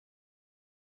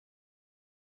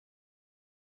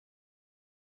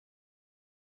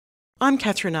I'm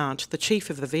Catherine Arndt, the Chief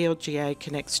of the VLGA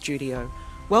Connect Studio.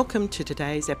 Welcome to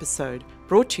today's episode,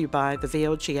 brought to you by the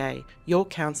VLGA, your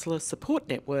councillor support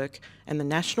network and the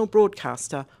national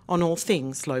broadcaster on all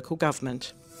things local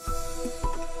government.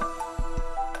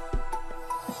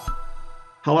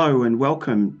 Hello and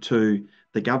welcome to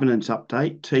the Governance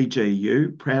Update,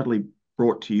 TGU, proudly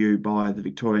brought to you by the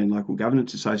Victorian Local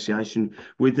Governance Association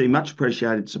with the much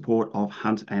appreciated support of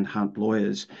Hunt and Hunt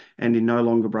lawyers. And in no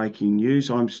longer breaking news,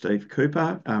 I'm Steve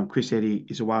Cooper. Chris Eddy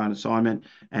is away on assignment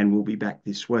and will be back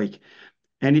this week.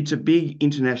 And it's a big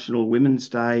International Women's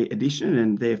Day edition,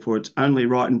 and therefore it's only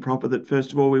right and proper that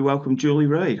first of all we welcome Julie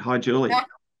Reid. Hi, Julie.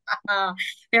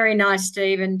 Very nice,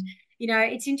 Steve. And you know,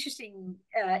 it's interesting.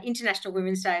 International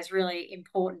Women's Day is really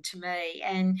important to me.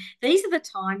 And these are the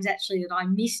times actually that I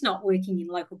miss not working in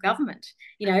local government.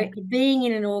 You know, being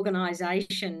in an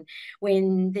organisation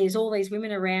when there's all these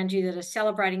women around you that are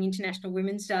celebrating International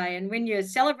Women's Day. And when you're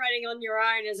celebrating on your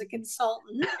own as a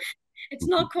consultant, it's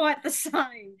not quite the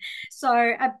same. So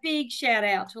a big shout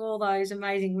out to all those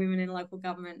amazing women in local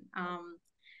government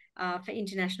for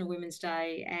International Women's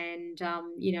Day. And,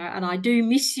 you know, and I do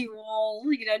miss you all,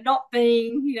 you know, not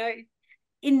being, you know,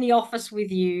 in the office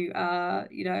with you,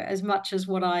 you know, as much as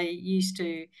what I used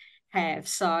to have.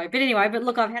 So, but anyway, but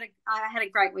look, I had a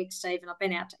great week, Steve, and I've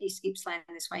been out to East Gippsland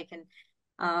this week and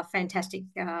fantastic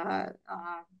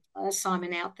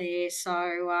assignment out there. So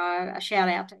a shout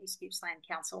out to East Gippsland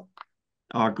Council.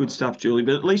 Oh, good stuff, Julie.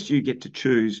 But at least you get to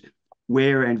choose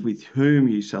where and with whom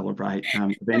you celebrate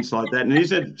events like that. And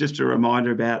is it just a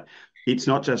reminder about it's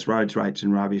not just roads, rates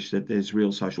and rubbish, that there's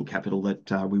real social capital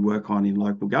that we work on in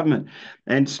local government.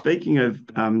 And speaking of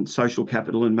social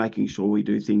capital and making sure we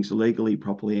do things legally,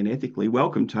 properly and ethically,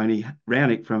 welcome Tony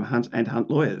Raunic from Hunt and Hunt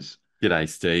Lawyers. G'day,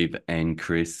 Steve and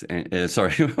Chris. And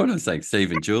sorry, what did I say?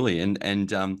 Steve and Julie. And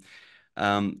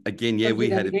again, yeah, we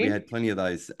had plenty of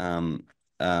those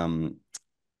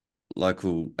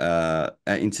local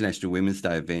International Women's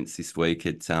Day events this week.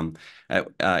 It's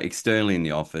externally in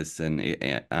the office and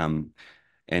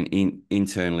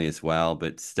internally as well.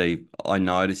 But Steve, I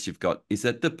noticed you've got, is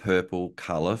that the purple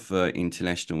colour for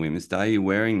International Women's Day? Are you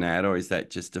wearing that, or is that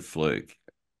just a fluke?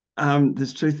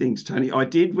 There's two things, Tony. I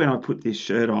did, when I put this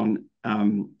shirt on,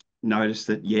 notice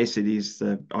that yes, it is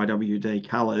the IWD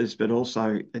colours, but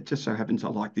also it just so happens I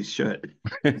like this shirt.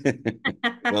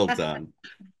 Well done.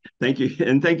 Thank you.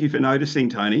 And thank you for noticing,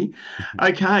 Tony.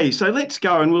 Okay, so let's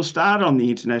go and we'll start on the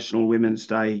International Women's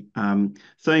Day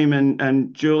theme.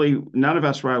 And Julie, none of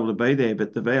us were able to be there,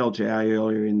 but the VLGA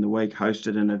earlier in the week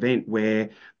hosted an event where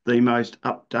the most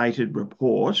updated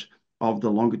report of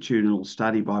the longitudinal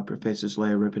study by Professors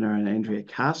Leah, Ruppaner and Andrea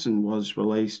Carson was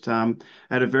released at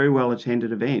a very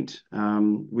well-attended event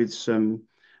with some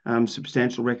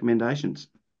substantial recommendations.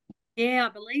 Yeah, I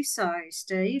believe so,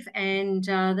 Steve. And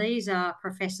these are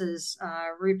Professors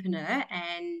Ruppaner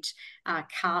and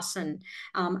Carson.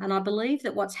 And I believe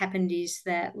that what's happened is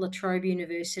that La Trobe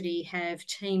University have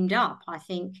teamed up, I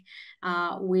think,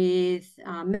 with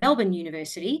Melbourne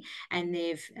University, and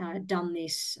they've done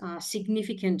this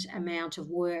significant amount of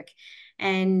work.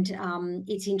 And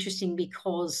it's interesting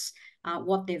because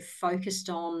what they've focused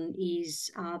on is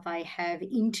they have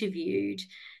interviewed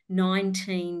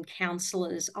 19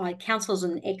 councillors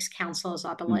and ex-councillors,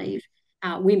 I believe,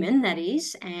 women, that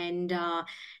is, and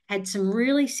had some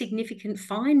really significant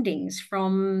findings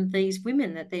from these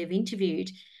women that they've interviewed.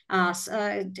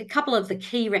 So a couple of the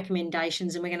key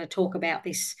recommendations, and we're going to talk about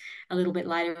this a little bit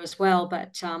later as well,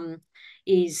 but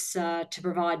is to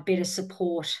provide better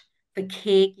support for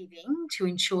caregiving to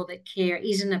ensure that care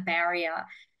isn't a barrier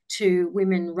to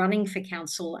women running for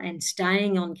council and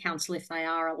staying on council if they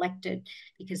are elected,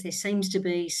 because there seems to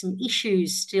be some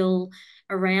issues still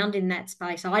around in that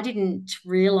space. I didn't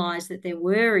realise that there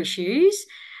were issues.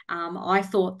 I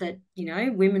thought that, you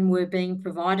know, women were being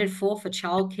provided for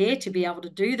childcare to be able to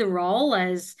do the role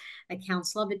as a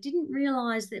councillor, but didn't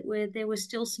realise that there were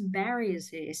still some barriers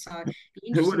there. So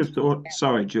who would have thought,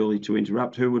 sorry, Julie, to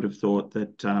interrupt, who would have thought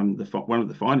that one of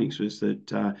the findings was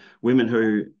that women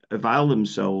who avail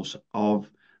themselves of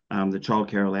the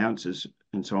childcare allowances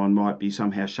and so on might be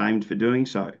somehow shamed for doing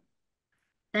so?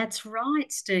 That's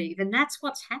right, Steve. And that's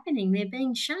what's happening. They're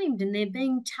being shamed and they're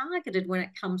being targeted when it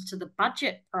comes to the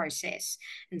budget process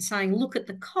and saying, look at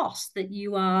the cost that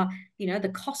you are, you know, the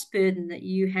cost burden that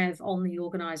you have on the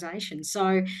organisation.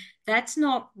 So that's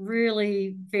not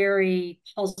really very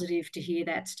positive to hear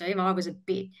that, Steve. I was a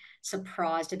bit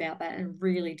surprised about that and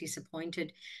really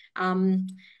disappointed.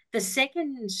 The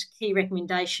second key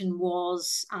recommendation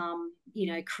was,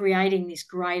 creating this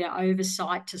greater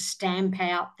oversight to stamp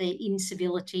out the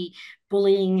incivility,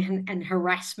 bullying and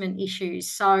harassment issues.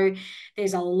 So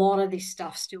there's a lot of this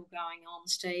stuff still going on,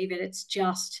 Steve, and it's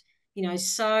just,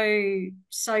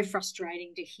 so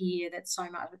frustrating to hear that so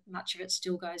much of it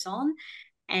still goes on.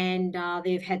 And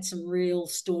they've had some real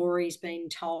stories being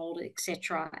told,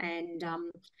 etc. And,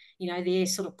 they're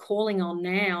sort of calling on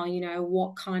now,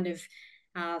 what kind of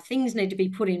things need to be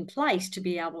put in place to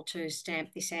be able to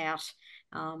stamp this out.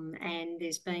 And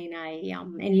there's been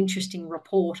an interesting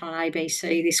report on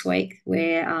ABC this week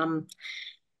where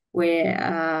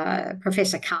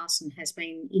Professor Carson has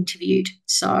been interviewed.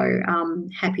 So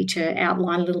happy to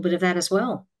outline a little bit of that as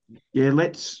well. Yeah,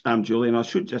 let's, Julie, and I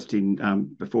should just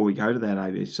before we go to that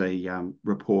ABC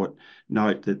report,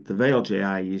 note that the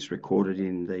VLGA is recorded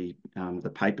in the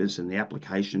papers and the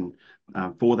application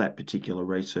for that particular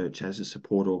research as a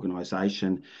support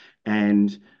organisation,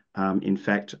 and in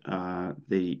fact,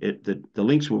 the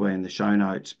links will be in the show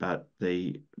notes, but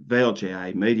the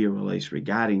VLGA media release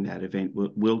regarding that event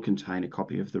will contain a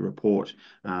copy of the report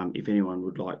if anyone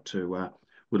would like to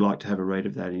have a read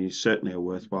of that, and it's certainly a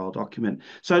worthwhile document.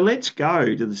 So let's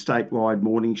go to the statewide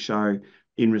morning show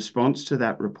in response to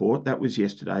that report. That was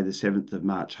yesterday, the 7th of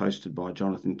March, hosted by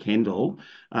Jonathan Kendall.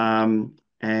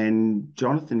 And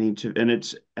Jonathan and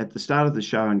it's at the start of the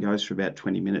show and goes for about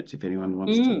 20 minutes if anyone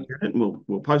wants to hear it, and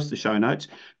we'll post the show notes.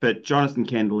 But Jonathan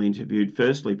Kendall interviewed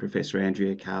firstly Professor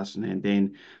Andrea, Carson, and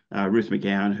then Ruth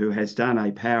McGowan, who has done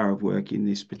a power of work in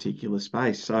this particular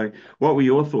space. So what were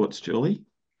your thoughts, Julie?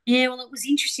 Yeah, well, it was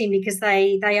interesting because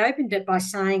they opened it by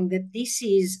saying that this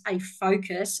is a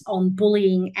focus on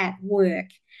bullying at work.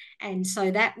 And so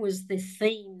that was the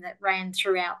theme that ran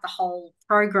throughout the whole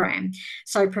program.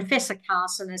 So Professor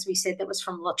Carson, as we said, that was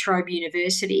from La Trobe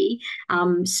University,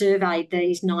 surveyed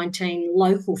these 19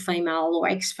 local female or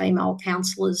ex-female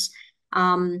councillors,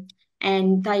 and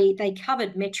they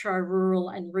covered metro, rural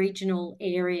and regional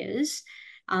areas.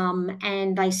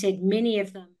 And they said many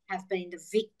of them have been the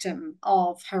victim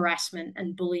of harassment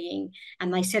and bullying,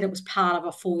 and they said it was part of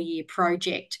a 4-year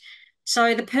project.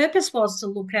 So the purpose was to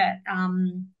look at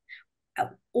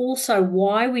also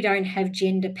why we don't have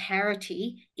gender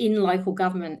parity in local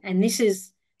government, and this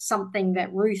is something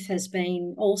that Ruth has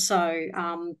been also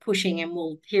pushing, and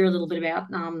we'll hear a little bit about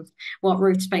what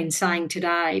Ruth's been saying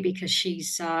today because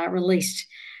she's released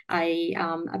a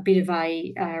bit of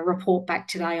a report back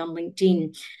today on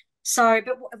LinkedIn. So,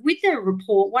 but with the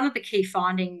report, one of the key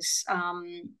findings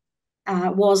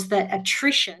was that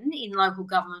attrition in local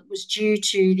government was due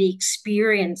to the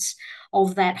experience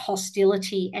of that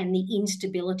hostility and the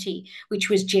instability, which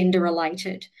was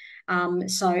gender-related.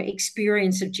 So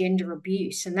experience of gender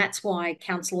abuse, and that's why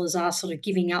councillors are sort of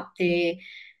giving up their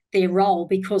role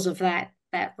because of that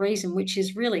reason, which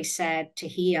is really sad to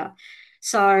hear.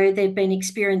 So they've been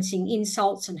experiencing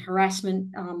insults and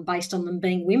harassment based on them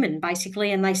being women,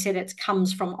 basically. And they said it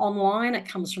comes from online, it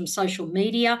comes from social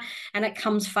media, and it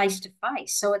comes face to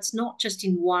face. So it's not just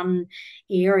in one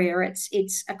area,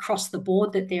 it's across the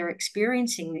board that they're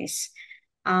experiencing this.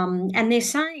 And they're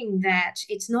saying that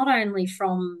it's not only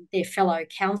from their fellow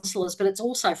councillors, but it's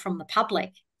also from the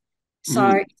public. So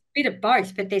it's a bit of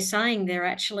both, but they're saying they're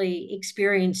actually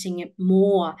experiencing it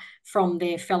more from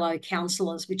their fellow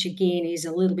councillors, which again is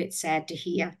a little bit sad to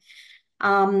hear.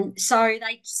 So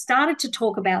they started to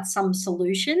talk about some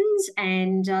solutions,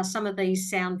 and some of these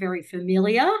sound very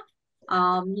familiar.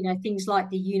 Things like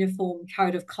the uniform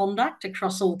code of conduct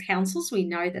across all councils. We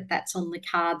know that that's on the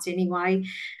cards anyway.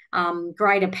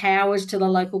 Greater powers to the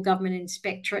local government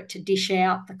inspectorate to dish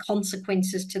out the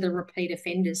consequences to the repeat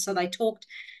offenders. So they talked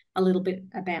a little bit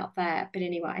about that, but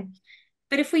anyway.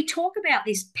 But if we talk about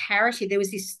this parity, there was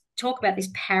this talk about this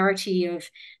parity of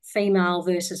female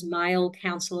versus male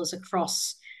councillors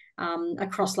across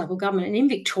local government. And in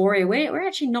Victoria, we're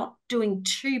actually not doing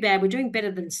too bad. We're doing better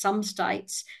than some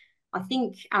states. I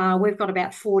think we've got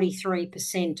about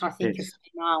 43%, I think, yes, of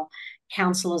female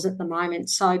councillors at the moment.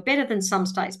 So better than some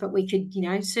states, but we could,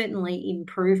 certainly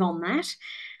improve on that.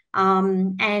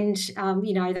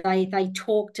 They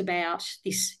talked about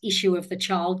this issue of the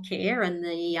childcare and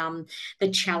the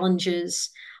challenges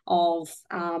of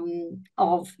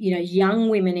young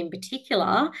women in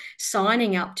particular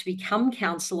signing up to become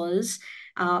councillors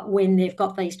when they've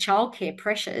got these childcare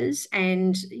pressures.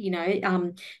 And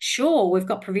sure, we've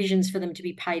got provisions for them to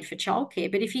be paid for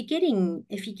childcare, but if you're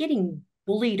getting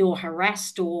bullied or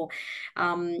harassed or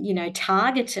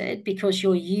targeted because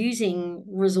you're using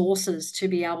resources to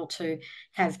be able to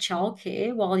have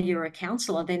childcare while you're a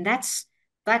councillor, then that's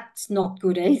that's not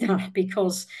good either,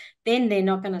 because then they're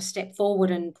not going to step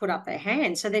forward and put up their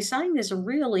hand. So they're saying there's a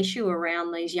real issue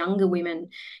around these younger women,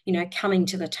 coming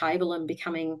to the table and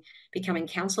becoming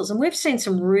councillors. And we've seen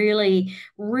some really,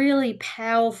 really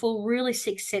powerful, really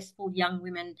successful young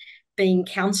women being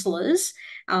councillors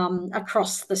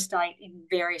across the state in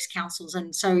various councils.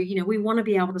 And so, we want to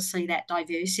be able to see that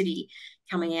diversity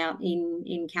coming out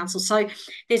in council. So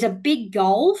there's a big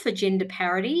goal for gender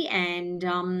parity, and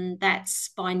that's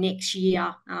by next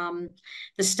year.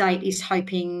 The state is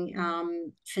hoping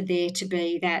for there to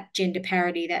be that gender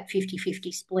parity, that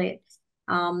 50-50 split.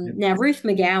 Now, Ruth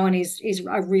McGowan is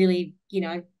a really,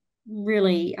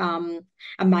 really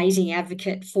amazing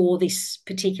advocate for this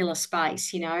particular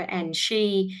space, and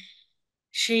she's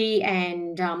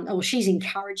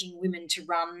encouraging women to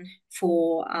run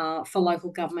for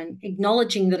local government,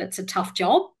 acknowledging that it's a tough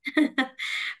job.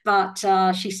 But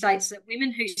she states that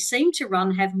women who seem to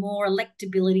run have more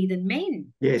electability than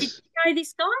men. Yes. Did you know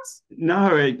this, guys?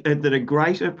 No, that a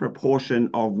greater proportion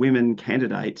of women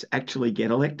candidates actually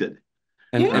get elected.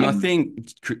 And I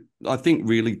think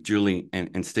really, Julie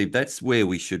and Steve, that's where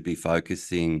we should be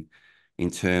focusing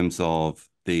in terms of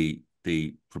the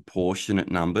proportionate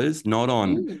numbers, not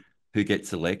on who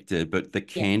gets elected, but the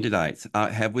candidates.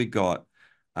 Have we got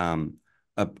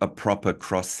a proper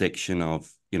cross section of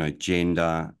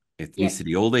gender,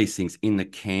 ethnicity, all these things in the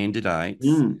candidates?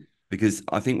 Because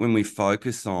I think when we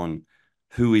focus on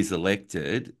who is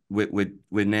elected, we're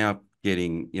now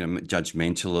getting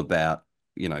judgmental about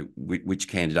which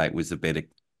candidate was a better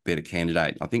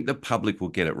candidate. I think the public will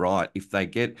get it right if they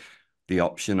get the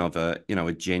option of a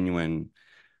genuine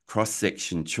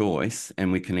cross-section choice,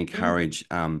 and we can encourage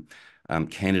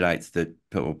candidates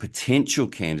or potential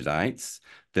candidates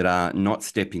that are not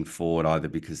stepping forward either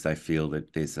because they feel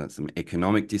that there's some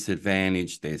economic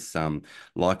disadvantage, there's some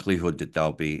likelihood that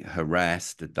they'll be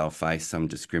harassed, that they'll face some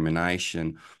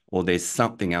discrimination, or there's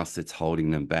something else that's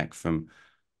holding them back from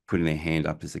putting their hand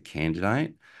up as a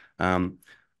candidate.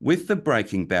 With the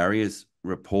Breaking Barriers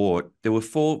report, there were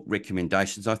 4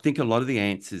 recommendations. I think a lot of the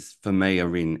answers for me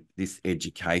are in this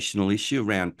educational issue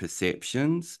around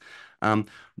perceptions.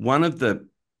 One of the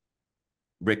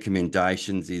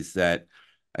recommendations is that,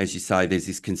 as you say, there's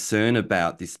this concern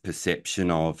about this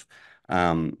perception of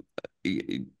a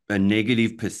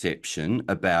negative perception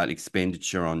about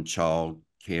expenditure on child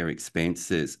care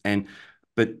expenses.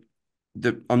 But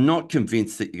I'm not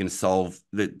convinced that you're going to solve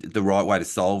the right way to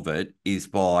solve it is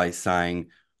by saying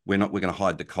we're going to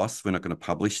hide the costs, we're not going to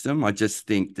publish them. I just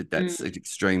think that that's an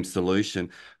extreme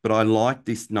solution. But I like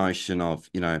this notion of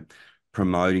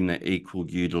promoting the equal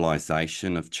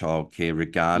utilisation of childcare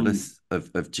regardless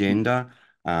of gender,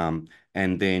 and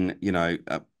then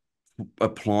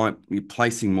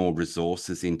placing more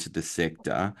resources into the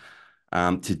sector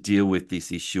to deal with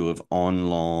this issue of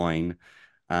online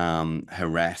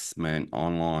harassment,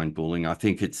 online bullying. I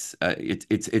think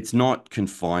it's not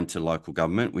confined to local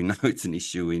government. We know it's an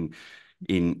issue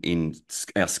in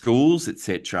our schools,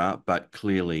 etc. But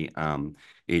clearly,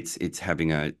 it's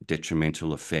having a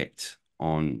detrimental effect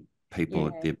on people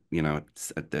at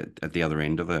the other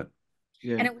end of it.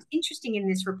 Yeah. And it was interesting in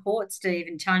this report, Steve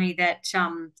and Tony, that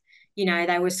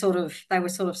they were sort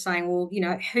of saying, well,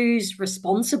 who's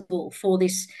responsible for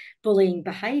this bullying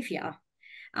behaviour?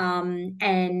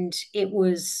 And it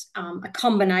was a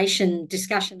combination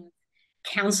discussion of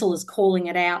councillors calling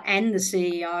it out and the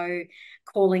CEO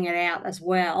calling it out as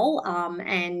well,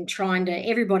 and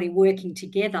everybody working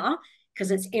together,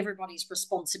 because it's everybody's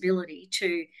responsibility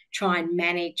to try and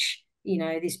manage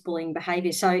this bullying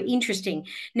behaviour. So interesting.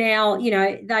 Now,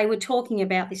 they were talking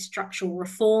about this structural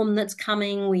reform that's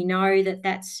coming. We know that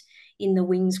that's in the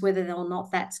wings, whether or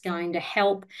not that's going to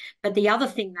help. But the other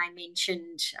thing they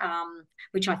mentioned,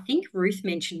 which I think Ruth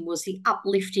mentioned, was the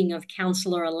uplifting of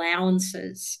councillor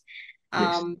allowances.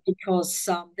 Because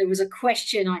there was a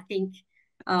question, I think,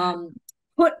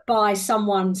 put by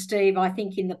someone, Steve, I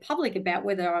think in the public, about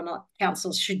whether or not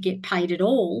councillors should get paid at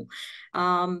all.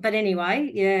 But anyway,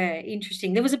 yeah,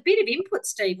 interesting. There was a bit of input,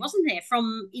 Steve, wasn't there,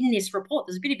 in this report?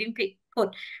 There's a bit of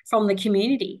input from the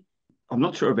community. I'm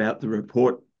not sure about the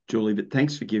report, Julie, but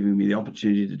thanks for giving me the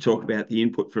opportunity to talk about the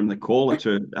input from the caller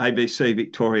to ABC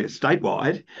Victoria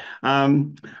statewide.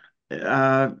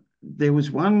 There was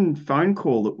one phone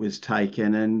call that was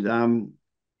taken, and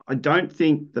I don't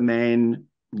think the man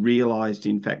realised,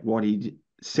 in fact, what he'd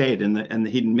said and the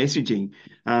hidden messaging.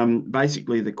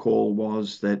 Basically, the call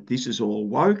was that this is all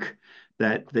woke,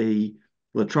 that the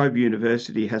La Trobe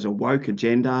University has a woke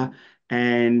agenda,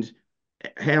 and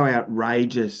how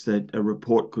outrageous that a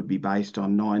report could be based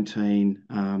on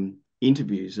 19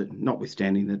 interviews,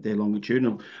 notwithstanding that they're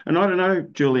longitudinal. And I don't know,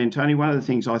 Julie and Tony, one of the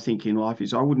things I think in life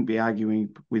is I wouldn't be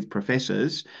arguing with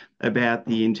professors about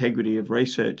the integrity of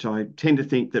research. I tend to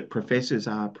think that professors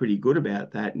are pretty good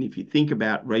about that. And if you think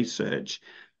about research,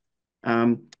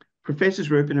 Professors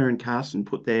Ruppaner and Carson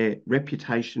put their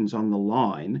reputations on the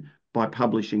line by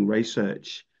publishing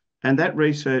research. And that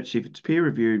research, if it's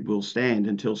peer-reviewed, will stand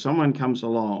until someone comes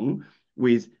along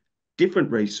with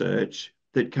different research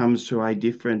that comes to a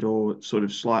different or sort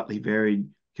of slightly varied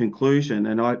conclusion.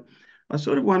 And I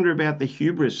sort of wonder about the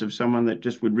hubris of someone that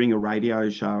just would ring a radio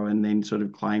show and then sort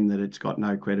of claim that it's got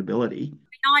no credibility.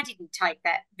 I didn't take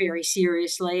that very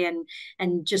seriously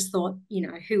and just thought,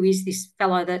 who is this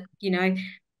fellow that,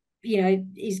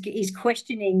 is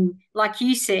questioning, like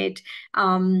you said,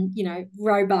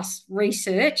 robust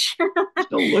research.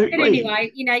 Absolutely. But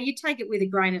anyway, you take it with a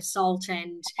grain of salt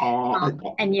and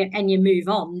you move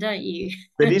on, don't you?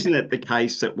 But isn't it the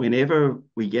case that whenever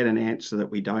we get an answer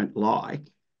that we don't like,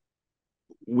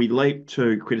 we leap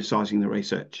to criticising the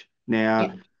research? Now,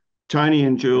 yeah. Tony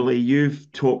and Julie,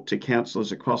 you've talked to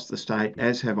councillors across the state,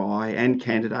 as have I, and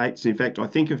candidates. In fact, I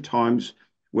think of times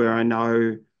where I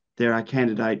know there are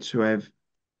candidates who have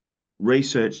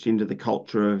researched into the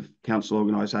culture of council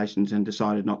organisations and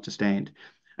decided not to stand.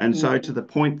 And so to the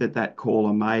point that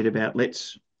caller made about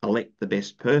let's elect the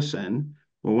best person,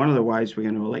 well, one of the ways we're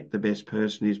going to elect the best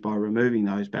person is by removing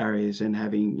those barriers and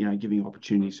having, giving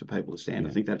opportunities for people to stand.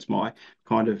 Yeah. I think that's my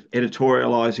kind of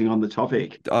editorialising on the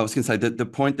topic. I was going to say that the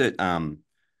point that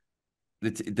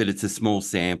that it's a small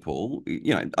sample,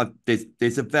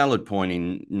 there's a valid point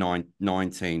in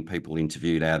 19 people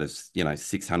interviewed out of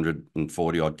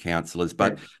 640 odd councillors,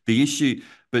 but yeah. The issue,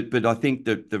 but I think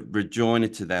that the rejoinder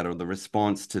to that or the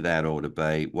response to that ought to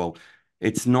be, well,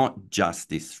 it's not just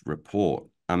this report.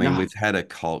 I mean, we've had a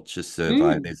culture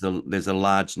survey. There's a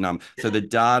large number, so the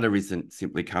data isn't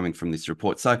simply coming from this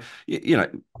report. So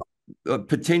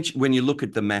potential when you look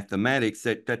at the mathematics,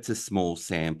 that's a small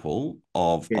sample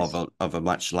of yes. of a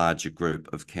much larger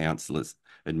group of councillors,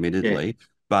 admittedly.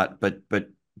 Yeah.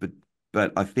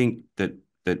 But I think that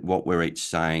what we're each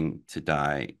saying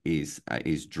today is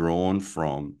drawn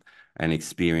from an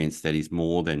experience that is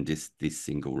more than just this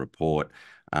single report.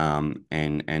 And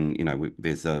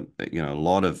there's a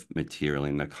lot of material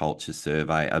in the culture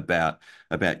survey about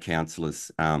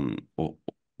councillors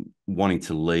wanting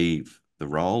to leave the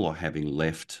role or having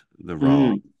left the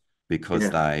role because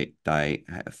they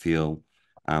feel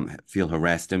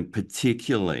harassed, and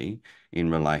particularly in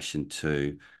relation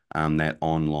to that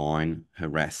online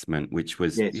harassment, which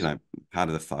was part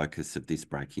of the focus of this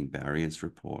Breaking Barriers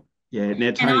report. Yeah,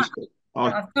 now Tony,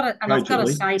 I've got to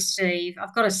say, Steve,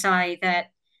 I've got to say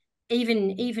that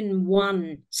even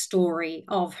one story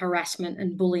of harassment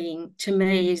and bullying to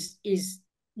me is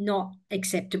not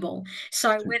acceptable.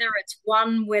 So whether it's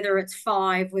one, whether it's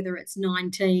 5, whether it's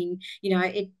 19,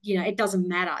 it doesn't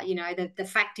matter. The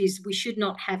fact is we should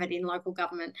not have it in local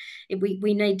government.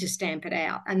 We need to stamp it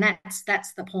out, and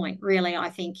that's the point, really, I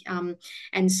think.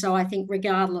 And so I think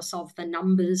regardless of the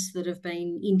numbers that have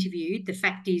been interviewed, the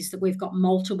fact is that we've got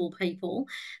multiple people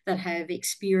that have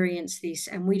experienced this,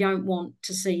 and we don't want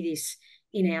to see this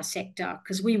in our sector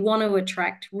because we want to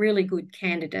attract really good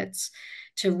candidates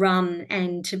to run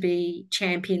and to be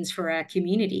champions for our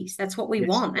communities. That's what we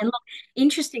want. And look,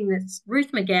 interesting that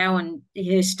Ruth McGowan,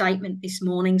 her statement this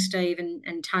morning, Steve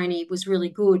and Tony, was really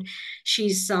good.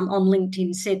 She's on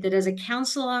LinkedIn said that as a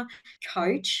councillor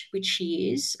coach, which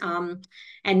she is,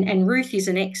 and Ruth is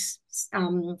an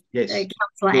councillor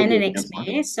and an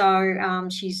ex-mayor, so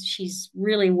she's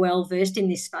really well versed in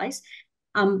this space.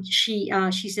 She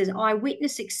says, I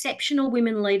witness exceptional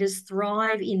women leaders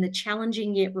thrive in the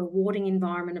challenging yet rewarding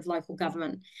environment of local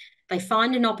government. They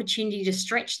find an opportunity to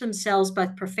stretch themselves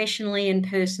both professionally and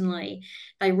personally.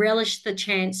 They relish the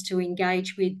chance to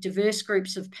engage with diverse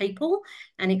groups of people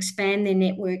and expand their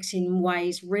networks in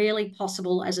ways rarely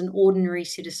possible as an ordinary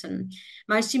citizen.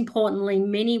 Most importantly,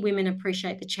 many women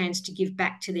appreciate the chance to give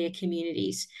back to their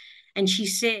communities. And she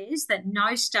says that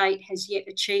no state has yet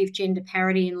achieved gender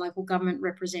parity in local government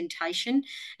representation.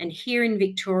 And here in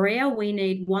Victoria, we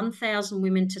need 1,000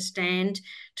 women to stand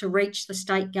to reach the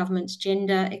state government's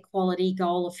gender equality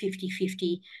goal of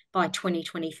 50-50 by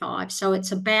 2025. So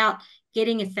it's about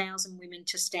getting 1,000 women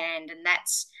to stand. And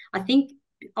that's, I think,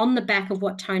 on the back of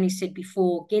what Tony said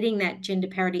before, getting that gender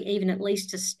parity even at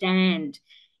least to stand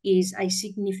is a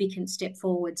significant step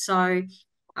forward. So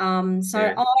I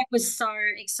was so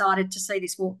excited to see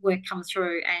this work come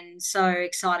through, and so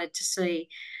excited to see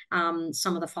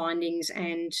some of the findings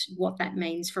and what that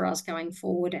means for us going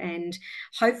forward. And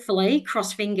hopefully,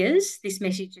 cross fingers, this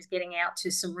message is getting out to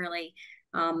some really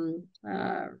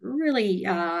really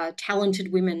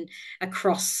talented women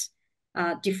across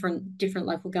different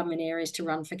local government areas to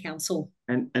run for council.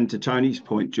 And to Tony's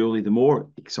point, Julie, the more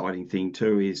exciting thing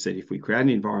too is that if we create an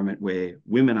environment where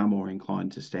women are more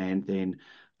inclined to stand, then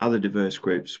other diverse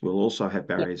groups will also have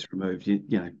barriers removed,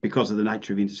 because of the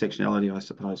nature of intersectionality, I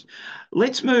suppose.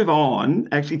 Let's move on.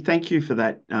 Actually, thank you for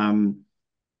that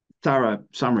thorough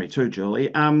summary too,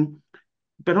 Julie.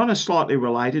 But on a slightly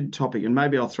related topic, and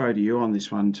maybe I'll throw to you on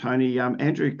this one, Tony,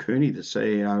 Andrew Cooney, the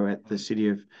CEO at the City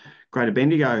of Greater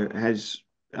Bendigo, has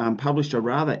published a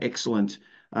rather excellent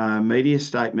media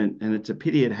statement, and it's a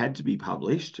pity it had to be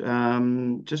published,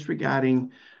 just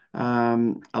regarding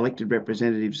elected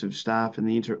representatives of staff and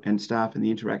the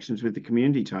interactions with the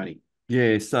community, Tony.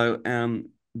 Yeah, so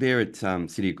there at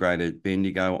City of Greater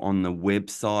Bendigo on the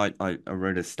website, I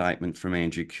read a statement from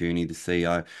Andrew Cooney, the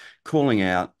CEO, calling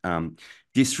out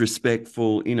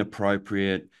disrespectful,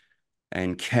 inappropriate,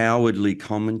 and cowardly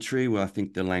commentary. Well, I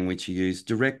think the language he used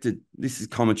this is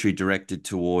commentary directed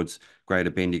towards Greater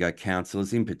Bendigo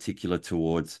councillors, in particular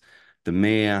towards the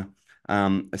mayor.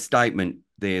 A statement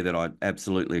there that I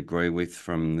absolutely agree with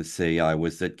from the CEO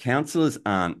was that councillors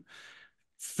aren't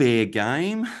fair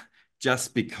game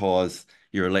just because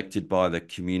you're elected by the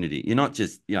community. You're not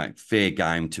just, fair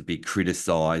game to be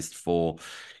criticised for,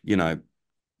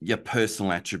 your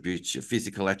personal attributes, your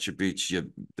physical attributes,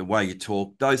 the way you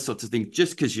talk, those sorts of things,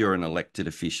 just because you're an elected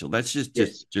official. That's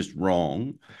just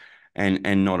wrong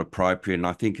and not appropriate. And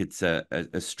I think it's a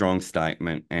strong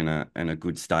statement and a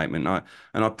good statement.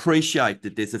 And I appreciate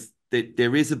that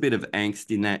there is a bit of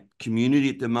angst in that community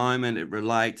at the moment. It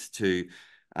relates to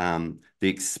the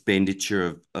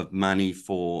expenditure of money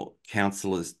for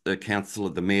councillors,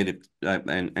 the mayor,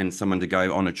 and someone to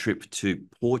go on a trip to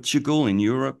Portugal in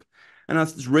Europe. And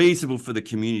it's reasonable for the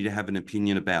community to have an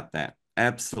opinion about that.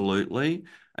 Absolutely.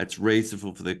 It's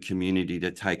reasonable for the community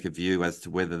to take a view as to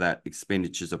whether that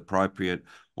expenditure is appropriate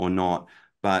or not.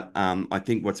 But I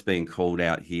think what's being called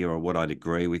out here, or what I'd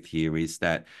agree with here, is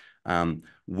that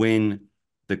when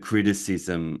the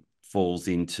criticism falls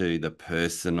into the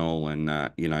personal and,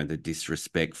 the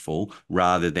disrespectful,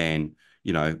 rather than,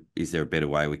 is there a better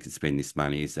way we could spend this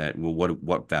money? Is that, well,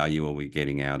 what value are we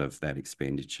getting out of that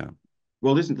expenditure?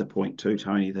 Well, isn't the point too,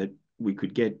 Tony, that we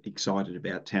could get excited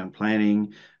about town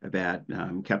planning, about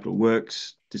capital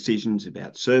works decisions,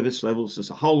 about service levels? There's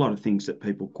a whole lot of things that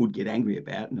people could get angry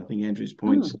about. And I think Andrew's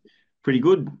point's pretty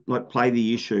good, like play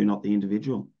the issue, not the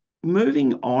individual.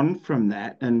 Moving on from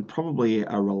that, and probably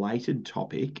a related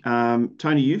topic,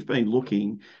 Tony, you've been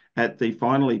looking at the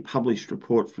finally published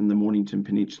report from the Mornington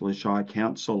Peninsula Shire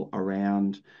Council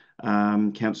around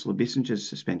Councillor Bissenger's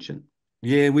suspension.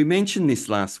 Yeah, we mentioned this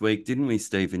last week, didn't we,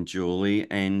 Steve and Julie?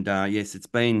 And yes, it's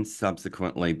been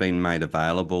subsequently been made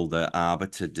available, the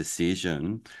Arbiter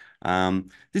decision.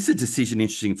 This is a decision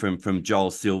interesting from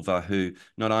Joel Silver, who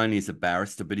not only is a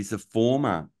barrister, but he's a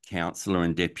former councillor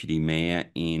and deputy mayor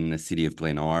in the city of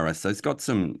Glen Ira. So he's got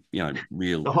some,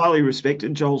 real... A highly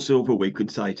respected Joel Silver, we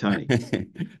could say, Tony.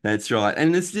 That's right.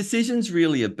 And this decision's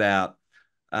really about...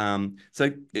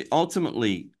 so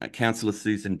ultimately, Councillor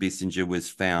Susan Bissenger was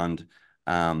found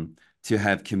to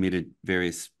have committed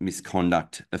various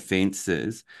misconduct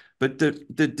offences. But the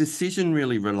decision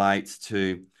really relates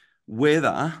to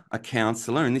whether a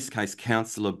councillor, in this case,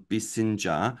 Councillor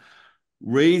Bissenger,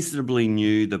 reasonably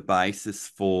knew the basis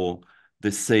for the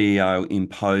CEO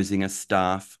imposing a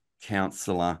staff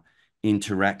councillor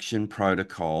interaction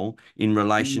protocol in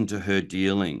relation to her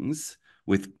dealings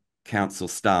with council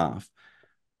staff.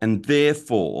 And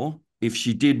therefore, if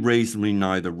she did reasonably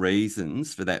know the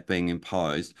reasons for that being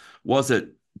imposed, was it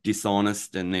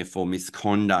dishonest and therefore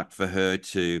misconduct for her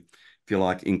to, if you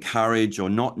like, encourage or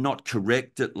not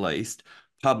correct at least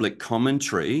public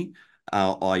commentary,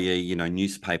 i.e.,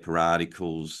 newspaper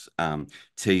articles,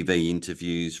 TV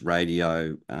interviews,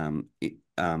 radio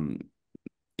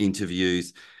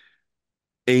interviews,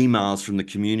 emails from the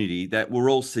community that were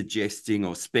all suggesting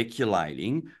or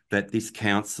speculating that this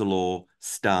council or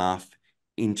staff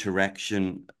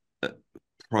interaction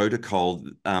protocol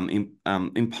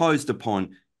imposed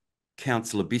upon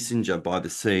Councillor Bissenger by the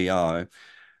CEO,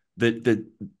 that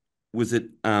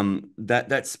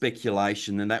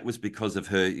speculation, and that was because of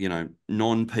her,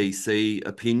 non-PC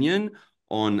opinion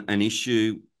on an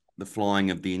issue, the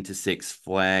flying of the intersex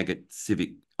flag at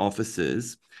civic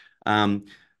offices.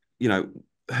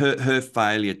 Her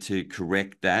failure to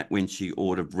correct that when she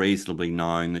ought to have reasonably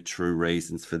known the true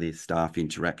reasons for the staff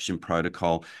interaction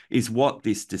protocol is what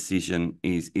this decision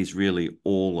is really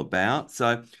all about.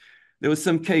 So there were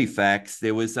some key facts.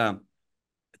 There was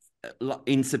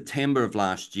in September of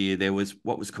last year, there was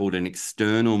what was called an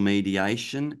external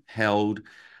mediation held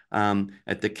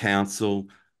at the council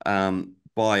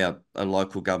by a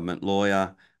local government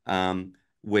lawyer,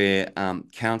 where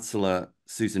Councillor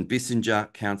Susan Bissenger,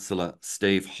 Councillor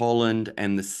Steve Holland,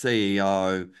 and the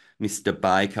CEO, Mr.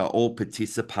 Baker, all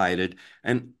participated.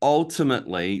 And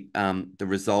ultimately, the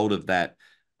result of that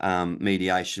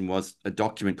mediation was a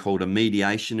document called a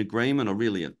mediation agreement, or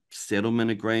really a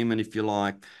settlement agreement, if you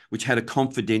like, which had a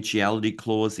confidentiality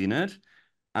clause in it,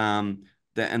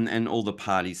 and all the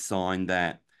parties signed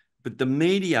that. But the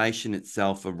mediation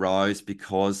itself arose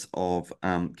because of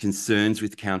concerns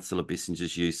with Councillor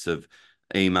Bissenger's use of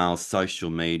emails, social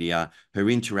media, her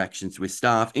interactions with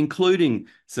staff, including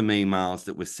some emails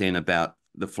that were sent about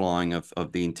the flying of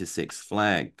the intersex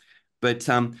flag. But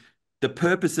the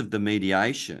purpose of the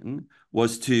mediation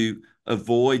was to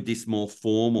avoid this more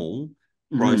formal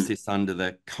process under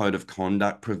the Code of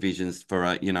Conduct provisions for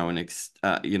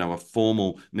a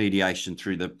formal mediation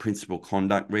through the Principal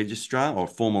Conduct Registrar, or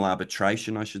formal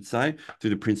arbitration, I should say,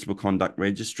 through the Principal Conduct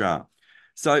Registrar.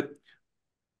 So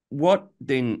what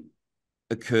then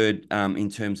occurred in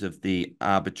terms of the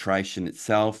arbitration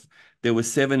itself? There were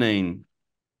 17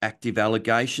 active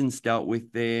allegations dealt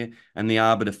with there, and the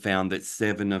Arbiter found that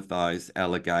 7 of those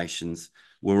allegations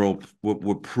were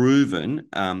proven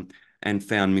and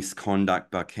found misconduct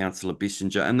by Councillor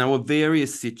Bissenger. And there were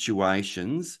various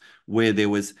situations where there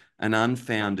was an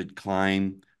unfounded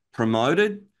claim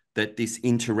promoted that this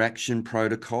interaction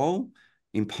protocol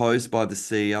imposed by the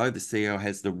CEO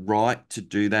has the right to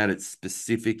do that. It's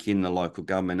specific in the Local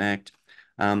Government Act.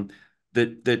 That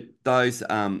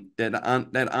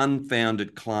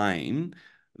unfounded claim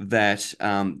that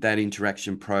that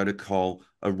interaction protocol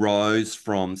arose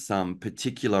from some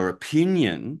particular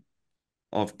opinion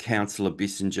of Councillor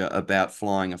Bissenger about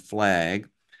flying a flag,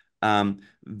 the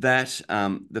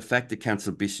fact that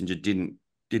Councillor Bissenger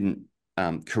didn't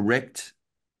correct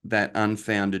that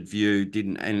unfounded view,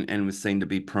 and was seen to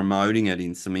be promoting it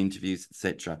in some interviews,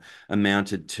 etc.,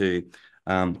 amounted to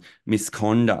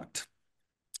misconduct.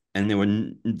 And there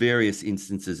were various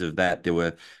instances of that. There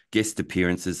were guest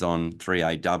appearances on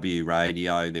 3AW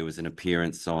radio. There was an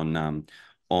appearance on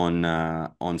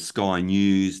Sky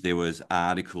News. There was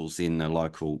articles in the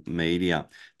local media.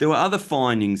 There were other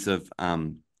findings of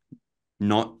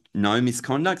no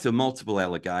misconduct. There were multiple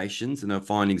allegations, and there were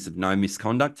findings of no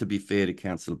misconduct, to be fair to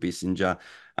Councillor Bissenger.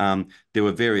 There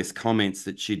were various comments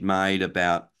that she'd made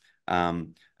about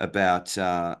events,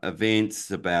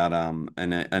 about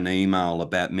an email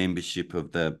about membership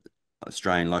of the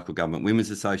Australian Local Government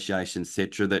Women's Association,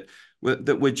 etc., that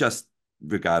were just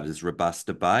regarded as robust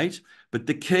debate. But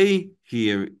the key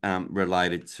here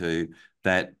related to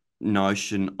that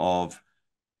notion of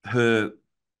her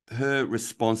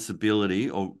responsibility,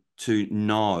 or to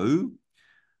know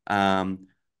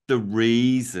the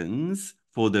reasons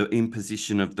for the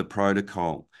imposition of the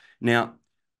protocol. Now,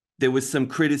 there was some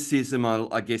criticism,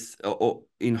 I guess, or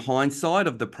in hindsight,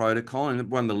 of the protocol. And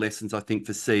one of the lessons, I think,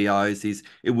 for CEOs is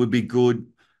it would be good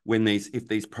if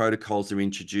these protocols are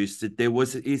introduced, that there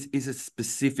is a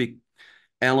specific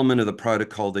element of the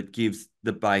protocol that gives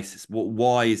the basis.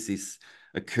 Why is this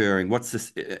occurring? What's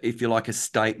this, if you like, a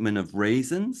statement of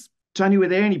reasons? Tony, were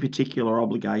there any particular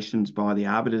obligations by the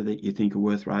Arbiter that you think are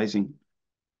worth raising?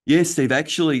 Yes, Steve,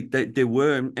 actually, there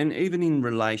were, and even in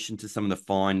relation to some of the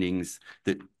findings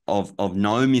of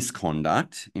no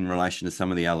misconduct in relation to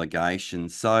some of the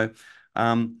allegations. So,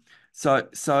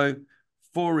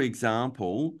 for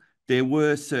example, there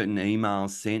were certain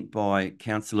emails sent by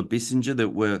Councillor Bissenger that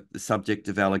were the subject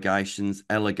of allegations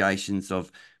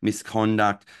of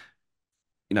misconduct.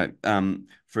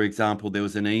 For example, there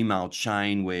was an email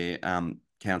chain where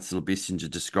Councillor Bissenger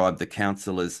described the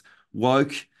councillors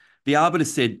woke. The Arbiter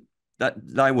said that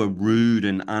they were rude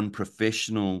and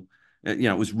unprofessional.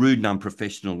 It was rude and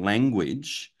unprofessional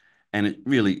language, and it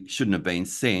really shouldn't have been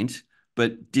sent,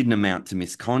 but didn't amount to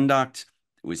misconduct.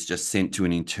 It was just sent to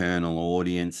an internal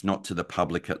audience, not to the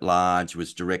public at large,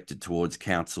 was directed towards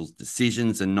council's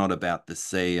decisions and not about the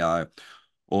CEO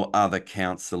or other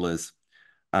councillors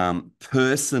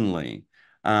personally.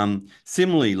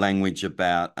 Similarly, language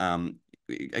about an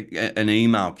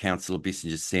email Councillor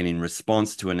Bissenger sent in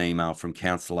response to an email from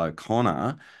Councillor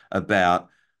O'Connor about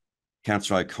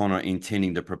Councillor O'Connor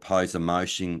intending to propose a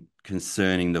motion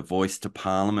concerning the Voice to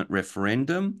Parliament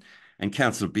referendum. And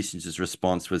Councillor Bissenger's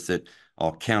response was that,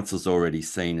 council's already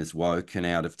seen as woke and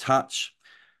out of touch.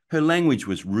 Her language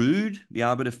was rude, the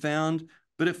Arbiter found,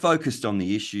 but it focused on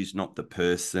the issues, not the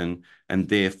person, and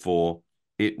therefore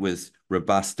it was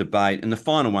robust debate. And the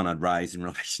final one I'd raise in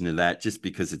relation to that, just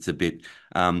because it's a bit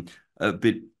a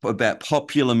bit about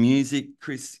popular music,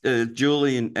 Chris,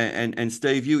 Julie, and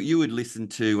Steve. You would listen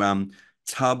to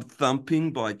Tub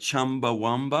Thumping by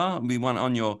Chumbawamba. Be one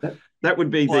on your that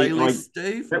would be playlist,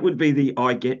 Steve. That would be the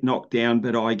I get knocked down,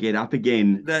 but I get up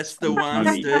again. That's the one,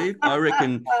 Steve. I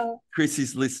reckon Chris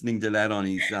is listening to that on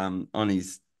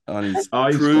his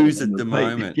cruise at the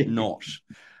moment. Yeah. Not.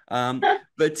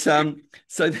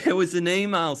 So there was an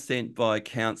email sent by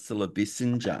Councillor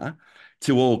Bissenger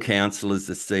to all councillors,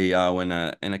 the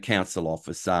CEO and a council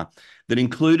officer, that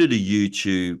included a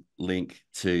YouTube link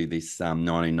to this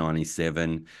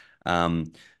 1997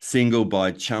 single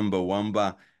by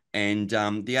Chumbawamba, and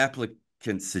the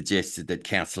applicant suggested that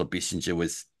Councillor Bissenger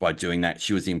was, by doing that,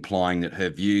 she was implying that her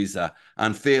views are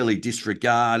unfairly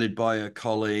disregarded by her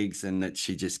colleagues and that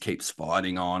she just keeps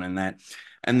fighting on and that.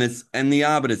 And the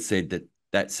Arbiter said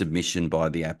that submission by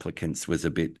the applicants was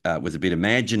a bit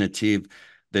imaginative,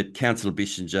 that Councillor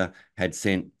Bissenger had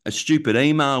sent a stupid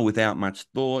email without much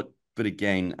thought, but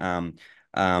again,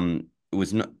 it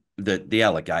was not that the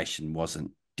allegation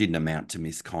didn't amount to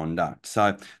misconduct.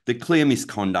 So the clear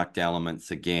misconduct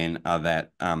elements again are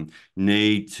that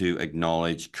need to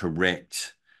acknowledge,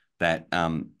 correct that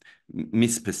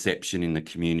misperception in the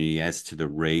community as to the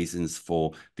reasons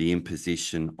for the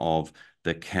imposition of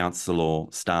the council or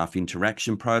staff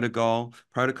interaction protocol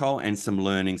and some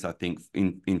learnings, I think,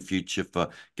 in future for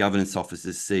governance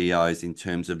officers, CEOs, in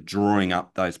terms of drawing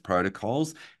up those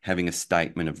protocols, having a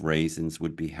statement of reasons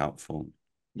would be helpful.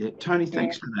 Yeah, Tony,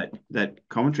 thanks for that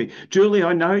commentary. Julie,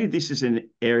 I know this is an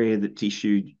area that's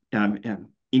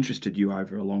interested you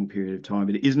over a long period of time,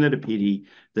 but isn't it a pity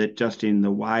that just in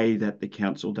the way that the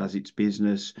council does its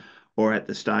business or at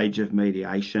the stage of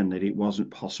mediation, that it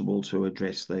wasn't possible to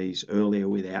address these earlier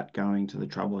without going to the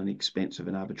trouble and expense of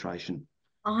an arbitration?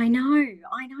 I know,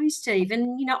 Steve.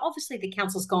 And, obviously the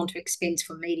council's gone to expense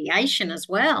for mediation as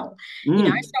well. So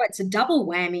it's a double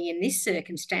whammy in this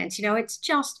circumstance.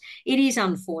 It is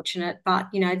unfortunate, but,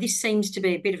 this seems to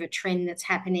be a bit of a trend that's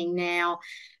happening now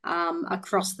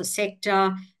across the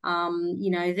sector.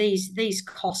 These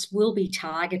costs will be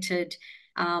targeted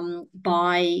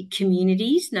by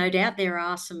communities. No doubt there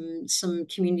are some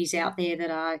communities out there that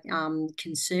are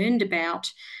concerned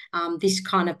about this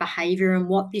kind of behaviour and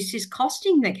what this is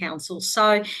costing the council.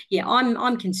 So yeah,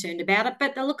 I'm concerned about it.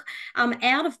 But look,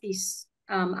 out of this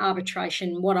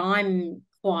arbitration, what I'm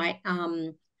quite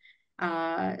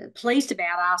pleased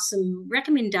about are some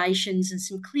recommendations and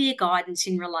some clear guidance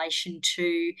in relation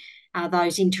to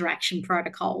those interaction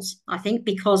protocols. I think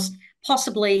because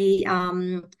possibly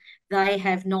they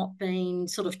have not been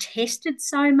sort of tested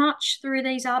so much through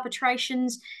these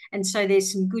arbitrations. And so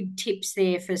there's some good tips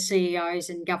there for CEOs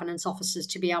and governance officers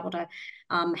to be able to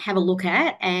have a look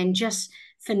at and just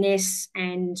finesse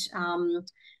and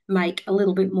make a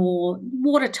little bit more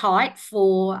watertight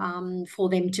for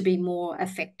them to be more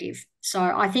effective. So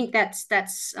I think that's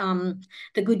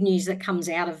the good news that comes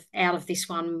out of this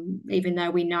one, even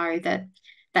though we know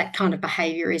that kind of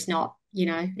behaviour is not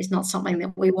something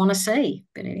that we want to see.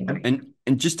 But anyway.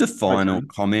 And just a final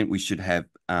comment we should have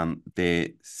there,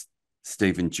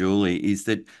 Steve and Julie, is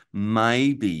that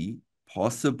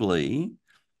possibly,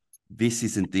 this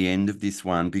isn't the end of this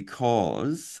one,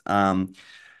 because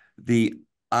the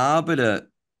Arbiter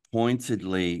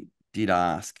pointedly did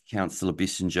ask Councillor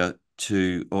Bissenger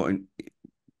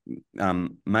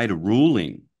made a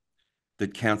ruling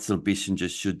that Councillor Bissenger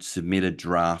should submit a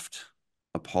draft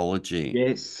apology.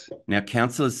 Yes. Now,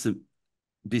 Councillor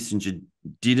Bissenger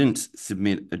didn't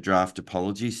submit a draft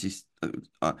apology.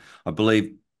 I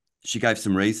believe she gave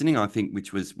some reasoning, I think,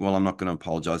 which was, well, I'm not going to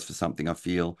apologise for something I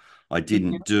feel I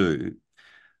didn't do.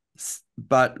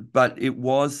 But it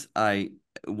was an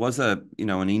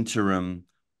interim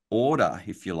order,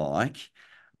 if you like.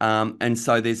 And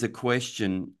so there's a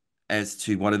question as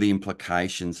to what are the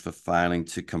implications for failing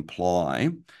to comply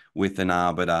with an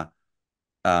Arbiter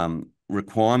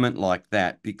requirement like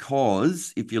that,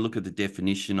 because if you look at the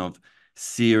definition of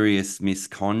serious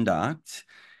misconduct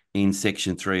in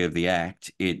Section 3 of the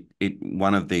Act,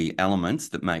 one of the elements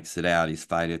that makes it out is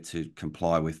failure to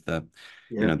comply with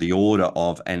the order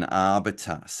of an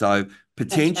arbiter. So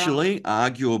potentially,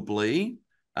 arguably,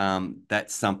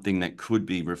 that's something that could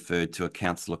be referred to a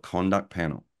councillor conduct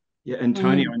panel. Yeah, and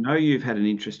Tony, I know you've had an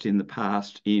interest in the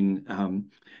past in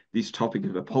this topic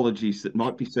of apologies that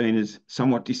might be seen as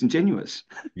somewhat disingenuous.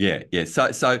 Yeah.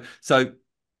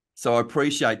 So I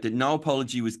appreciate that no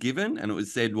apology was given, and it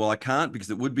was said, well, I can't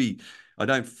because it would be, I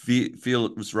don't feel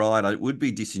it was right. It would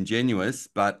be disingenuous.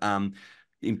 But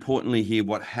importantly here,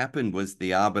 what happened was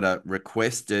the Arbiter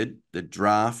requested the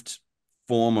draft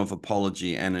form of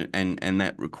apology, and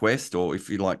that request, or if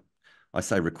you like, I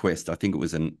say request, I think it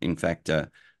was in fact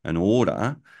an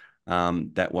order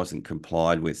that wasn't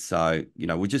complied with. So,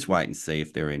 we'll just wait and see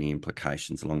if there are any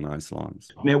implications along those lines.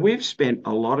 Now, we've spent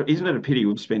isn't it a pity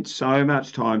we've spent so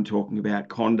much time talking about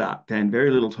conduct and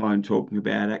very little time talking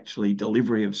about actually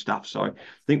delivery of stuff. So I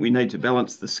think we need to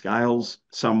balance the scales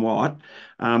somewhat.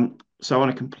 So on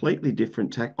a completely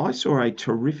different tack, I saw a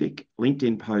terrific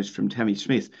LinkedIn post from Tammy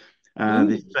Smith, the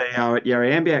CEO at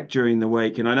Yarriambiack during the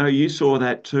week. And I know you saw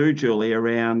that too, Julie,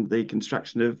 around the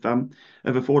construction of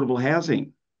affordable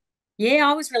housing. Yeah,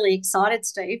 I was really excited,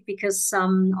 Steve, because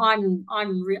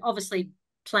obviously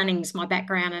planning's my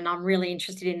background, and I'm really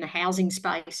interested in the housing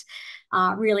space.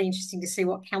 Really interesting to see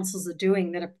what councils are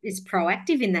doing that is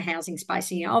proactive in the housing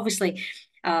space. And, obviously,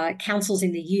 councils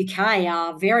in the UK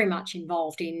are very much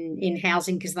involved in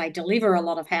housing because they deliver a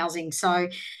lot of housing. So,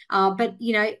 but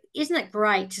isn't it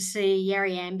great to see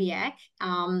Yarriambiack?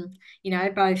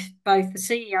 Both the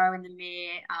CEO and the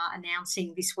mayor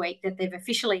announcing this week that they've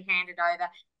officially handed over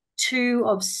 2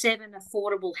 of 7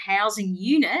 affordable housing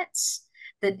units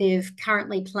that they've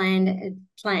currently planned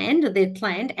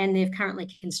and they've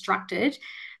currently constructed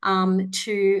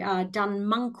to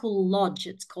Dunmunkle Lodge,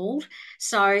 it's called.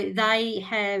 So they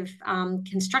have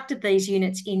constructed these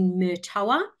units in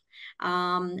Murtoa.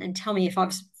 And tell me if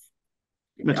I've...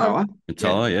 Murtoa.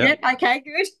 Murtoa, yeah. Yep, okay,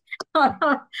 good.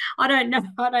 I don't know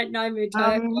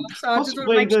Murtoa. So I just want to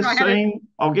Possibly make sure the I had it. scene,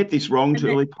 I'll get this wrong,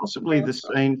 Julie, possibly the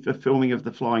scene for filming of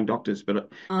The Flying Doctors,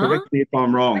 but correct me if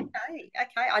I'm wrong. Okay.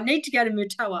 I need to go to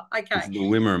Murtoa. Okay. It's the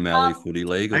Wimmera Mallee Footy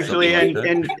League or actually, something like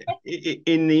that. And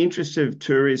in the interest of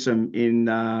tourism in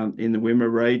the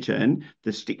Wimmera region,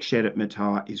 the stick shed at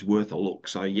Murtoa is worth a look.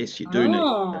 So yes, you do need to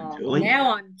go, Julie.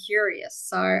 Now I'm curious.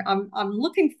 So I'm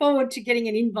looking forward to getting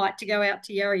an invite to go out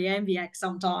to Yarriambiack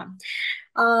sometime.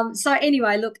 So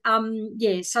anyway, look,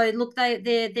 so look,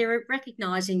 they're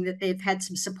recognising that they've had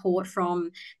some support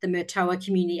from the Murtoa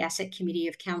Community Asset Committee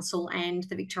of Council and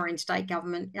the Victorian State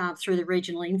Government through the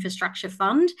Regional Infrastructure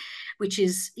Fund, which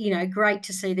is, great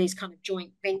to see these kind of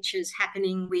joint ventures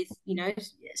happening with,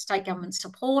 state government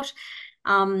support.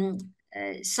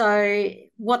 So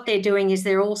what they're doing is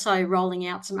they're also rolling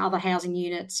out some other housing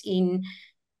units in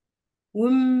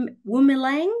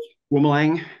Woomalang.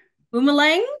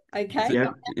 Okay.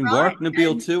 Yeah. In Warwick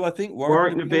too, I think.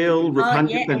 Warwick,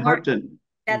 Ruppaner, and Hopton.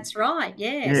 That's right,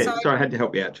 yeah. Sorry, I had to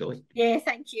help you out, Julie. Yeah,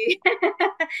 thank you.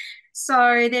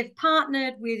 So they've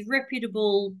partnered with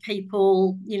reputable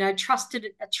people, a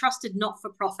trusted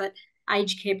not-for-profit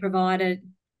aged care provider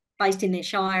based in their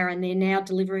shire, and they're now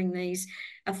delivering these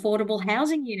affordable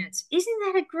housing units. Isn't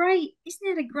that a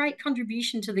great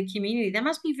contribution to the community? They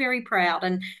must be very proud,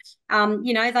 and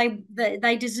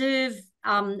they deserve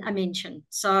a mention.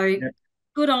 So yeah.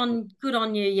 Good on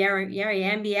you,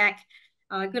 Yarriambiack.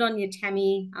 Good on you,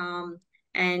 Tammy.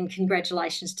 And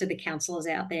congratulations to the councillors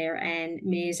out there and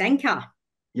Mayor Zanker.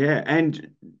 Yeah, and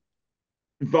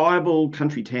viable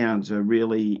country towns are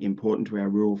really important to our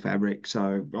rural fabric.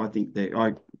 So I think that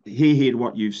I hear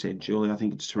what you've said, Julie. I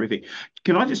think it's terrific.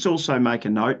 Can I just also make a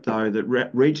note, though, that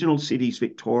Regional Cities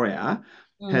Victoria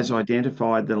has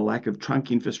identified that a lack of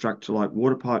trunk infrastructure like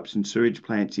water pipes and sewage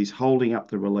plants is holding up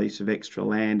the release of extra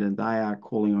land, and they are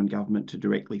calling on government to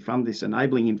directly fund this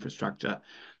enabling infrastructure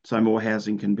so more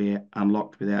housing can be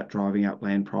unlocked without driving up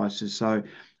land prices. So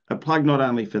a plug not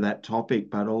only for that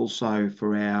topic, but also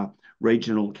for our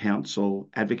regional council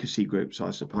advocacy groups,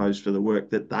 I suppose, for the work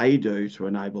that they do to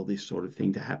enable this sort of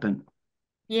thing to happen.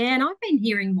 Yeah, and I've been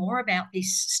hearing more about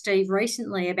this, Steve,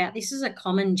 recently, about this is a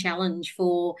common challenge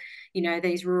for,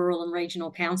 these rural and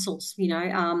regional councils,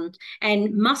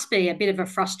 and must be a bit of a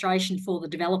frustration for the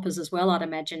developers as well, I'd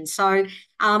imagine. So,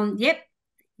 really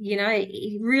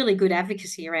good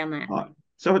advocacy around that. Right.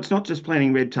 So it's not just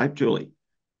planning red tape, Julie.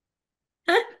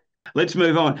 Let's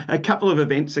move on. A couple of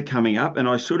events are coming up, and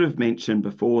I should have mentioned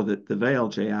before that the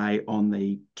VLGA on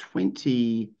the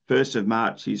 21st of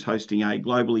March is hosting a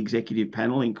global executive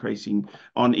panel increasing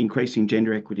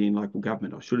gender equity in local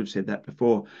government. I should have said that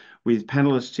before, with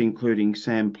panellists including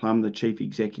Sam Plum, the Chief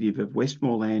Executive of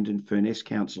Westmoreland and Furness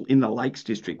Council in the Lakes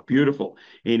District, beautiful,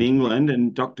 in England,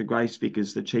 and Dr. Grace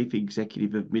Vickers, the Chief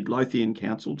Executive of Midlothian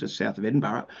Council, just south of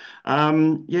Edinburgh,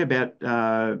 about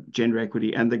gender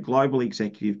equity. And the global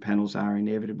executive panels are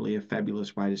inevitably a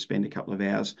fabulous way to spend a couple of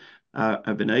hours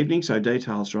of an evening. So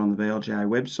details are on the VLGA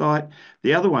website.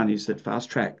 The other one is that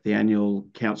Fast Track, the annual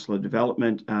councillor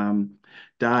development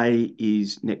day,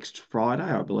 is next Friday,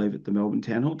 I believe, at the Melbourne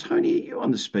Town Hall. Tony, are you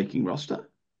on the speaking roster?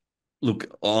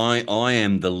 Look, I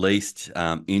am the least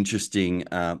interesting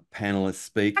panelist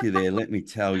speaker there. Let me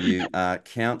tell you,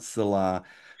 Councillor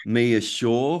Mia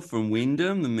Shaw from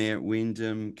Wyndham, the Mayor at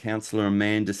Wyndham, Councillor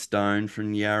Amanda Stone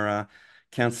from Yarra,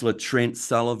 Councillor Trent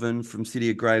Sullivan from City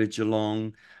of Greater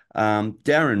Geelong,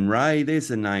 Darren Ray,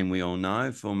 there's a name we all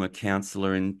know, former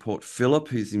councillor in Port Phillip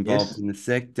who's involved in the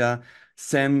sector,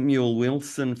 Samuel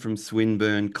Wilson from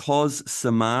Swinburne, Cos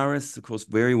Samaras, of course,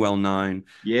 very well known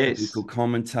political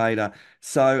commentator.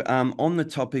 So on the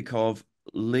topic of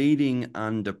leading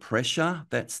under pressure,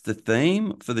 that's the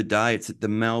theme for the day. It's at the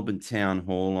Melbourne Town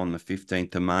Hall on the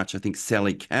 15th of March. I think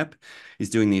Sally Capp is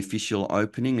doing the official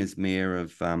opening as Mayor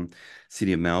of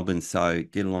City of Melbourne. So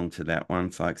get along to that one,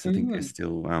 folks. I think there's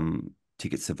still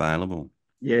tickets available.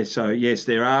 Yeah, so yes,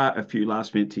 there are a few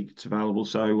last-minute tickets available.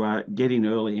 So get in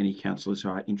early, any councillors who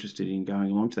are interested in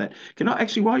going along to that. Can I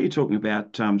actually, while you're talking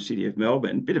about City of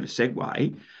Melbourne, bit of a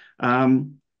segue,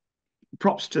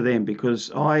 props to them,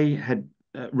 because I had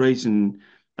reason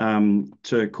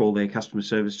to call their customer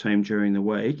service team during the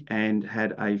week and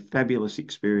had a fabulous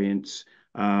experience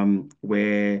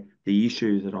where the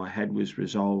issue that I had was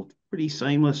resolved pretty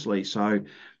seamlessly. So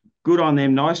good on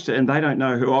them, and they don't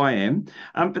know who I am.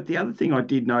 But the other thing I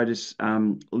did notice,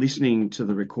 listening to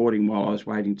the recording while I was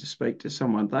waiting to speak to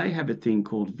someone, they have a thing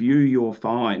called View Your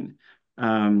Fine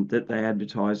that they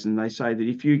advertise, and they say that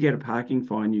if you get a parking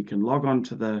fine, you can log on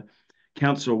to the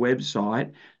council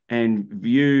website and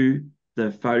view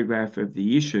the photograph of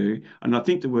the issue. And I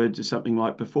think the words are something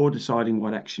like, before deciding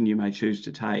what action you may choose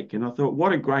to take. And I thought,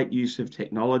 what a great use of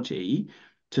technology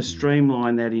to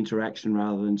streamline that interaction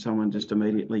rather than someone just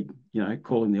immediately,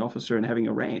 calling the officer and having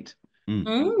a rant.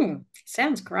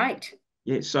 Sounds great.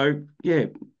 Yeah, so,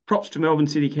 props to Melbourne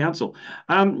City Council.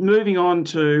 Moving on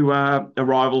to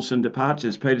arrivals and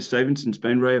departures. Peter Stephenson's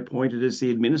been reappointed as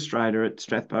the administrator at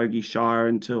Strathbogie Shire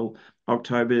until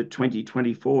October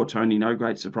 2024. Tony, no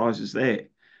great surprises there.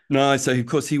 No, so of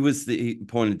course he was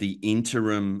appointed the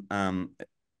interim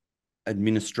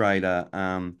administrator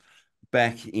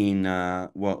back in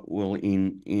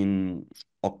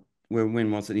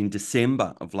when was it? In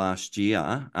December of last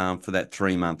year, for that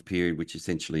 3-month period, which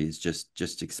essentially has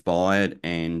just expired,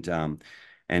 and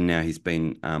now he's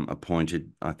been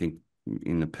appointed, I think,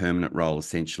 in a permanent role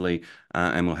essentially,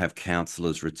 and we'll have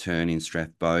councillors return in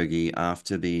Strathbogie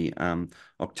after the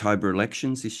October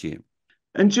elections this year.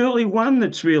 And Julie, one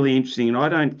that's really interesting, and I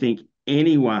don't think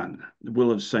anyone will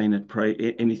have seen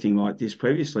anything like this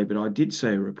previously, but I did see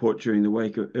a report during the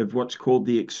week of what's called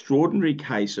the extraordinary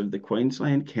case of the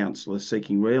Queensland councillor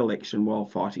seeking re-election while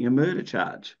fighting a murder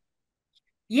charge.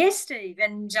 Yes, Steve,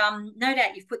 and no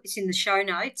doubt you've put this in the show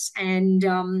notes, and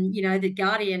the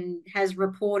Guardian has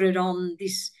reported on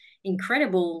this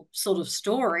incredible sort of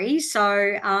story.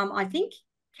 So I think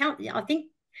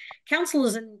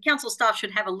councillors and council staff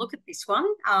should have a look at this one.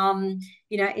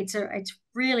 It's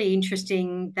really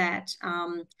interesting that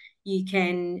you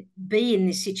can be in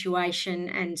this situation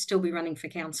and still be running for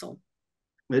council.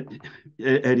 It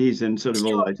is, and sort of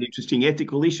all those interesting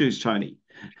ethical issues, Tony.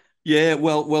 Yeah,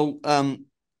 well,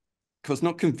 because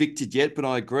not convicted yet, but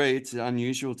I agree it's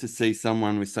unusual to see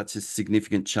someone with such a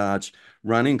significant charge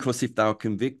running. Of course, if they were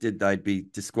convicted, they'd be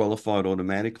disqualified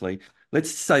automatically. Let's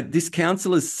say this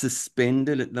council is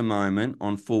suspended at the moment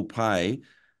on full pay,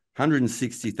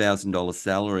 $160,000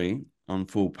 salary on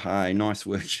full pay. Nice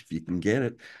work if you can get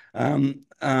it. But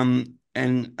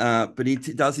he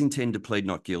does intend to plead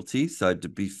not guilty. So to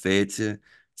be fair to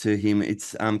him,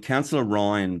 it's Councillor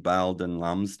Ryan Balden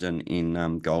Lumsden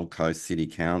in Gold Coast City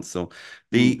Council.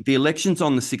 The election's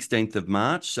on the 16th of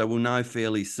March, so we'll know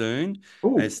fairly soon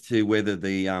as to whether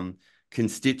the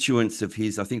constituents of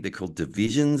his, I think they're called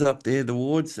divisions up there, the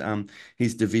wards,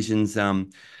 his divisions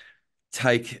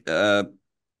take the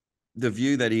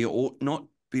view that he ought not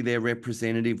be their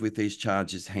representative with these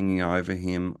charges hanging over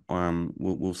him.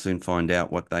 We'll soon find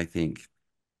out what they think.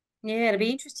 Yeah, it'll be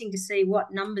interesting to see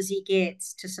what numbers he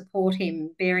gets to support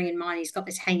him, bearing in mind he's got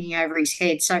this hanging over his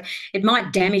head. So it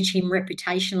might damage him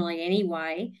reputationally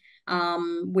anyway,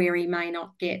 where he may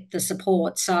not get the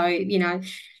support. So, anyway,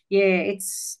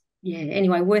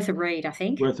 worth a read, I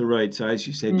think. Worth a read. So as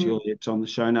you said, Julie, it's on the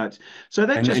show notes. So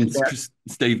that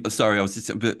Steve, sorry,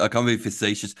 I can't be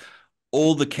facetious.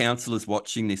 All the councillors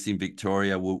watching this in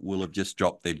Victoria will have just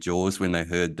dropped their jaws when they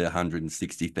heard the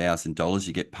 $160,000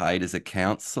 you get paid as a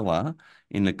councillor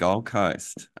in the Gold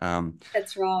Coast.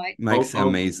 That's right. Makes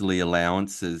our measly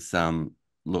allowances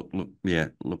look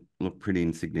pretty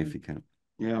insignificant.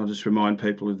 Yeah, I'll just remind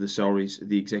people of the salaries,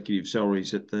 the executive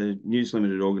salaries at the News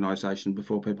Limited organisation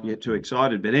before people get too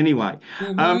excited. But anyway,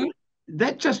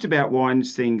 that just about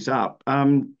winds things up.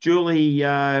 Julie,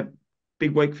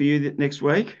 big week for you next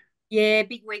week? Yeah,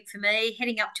 big week for me.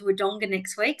 Heading up to Wodonga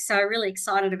next week, so really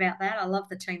excited about that. I love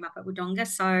the team up at Wodonga,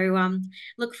 so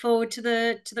look forward to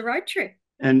the road trip.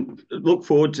 And look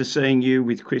forward to seeing you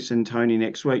with Chris and Tony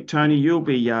next week. Tony, you'll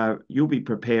be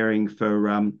preparing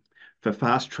for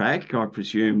fast track. I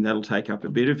presume that'll take up a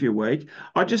bit of your week.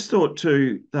 I just thought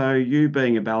too, though, you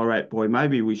being a Ballarat boy,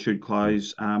 maybe we should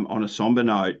close on a somber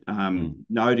note,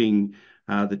 noting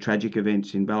the tragic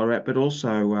events in Ballarat, but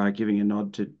also giving a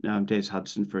nod to Des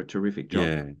Hudson for a terrific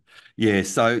job. Yeah.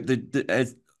 So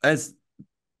as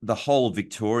the whole of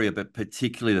Victoria, but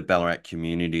particularly the Ballarat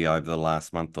community over the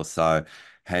last month or so,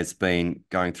 has been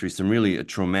going through some really a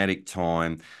traumatic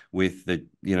time with the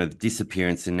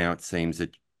disappearance, and now it seems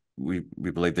that we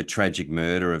believe the tragic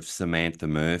murder of Samantha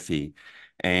Murphy,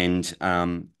 and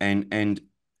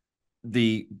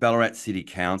the Ballarat City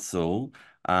Council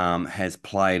has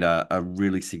played a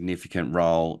really significant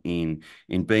role in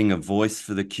being a voice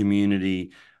for the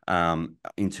community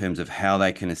in terms of how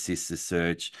they can assist the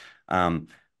search.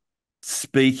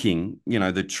 Speaking,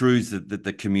 the truths that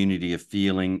the community are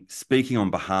feeling, speaking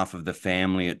on behalf of the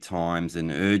family at times,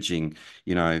 and urging,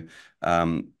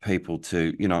 people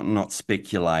to, not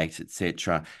speculate,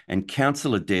 etc. And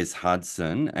Councillor Des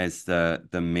Hudson, as the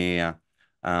mayor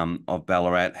of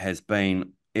Ballarat, has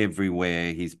been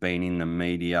everywhere. He's been in the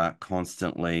media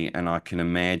constantly, and I can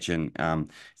imagine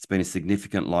it's been a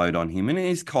significant load on him and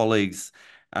his colleagues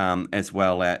as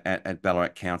well at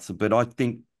Ballarat Council. But I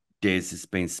think Des has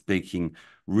been speaking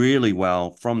really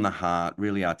well from the heart,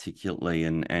 really articulately,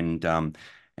 and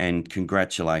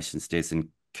congratulations, Des, and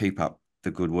keep up the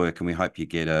good work. And we hope you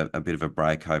get a bit of a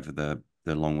break over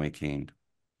the long weekend.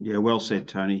 Yeah, well said,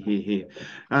 Tony. Here.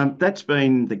 That's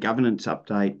been the governance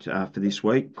update for this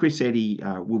week. Chris Eddy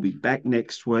will be back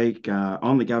next week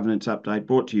on the governance update,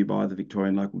 brought to you by the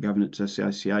Victorian Local Governance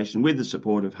Association with the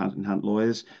support of Hunt & Hunt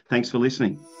Lawyers. Thanks for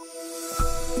listening.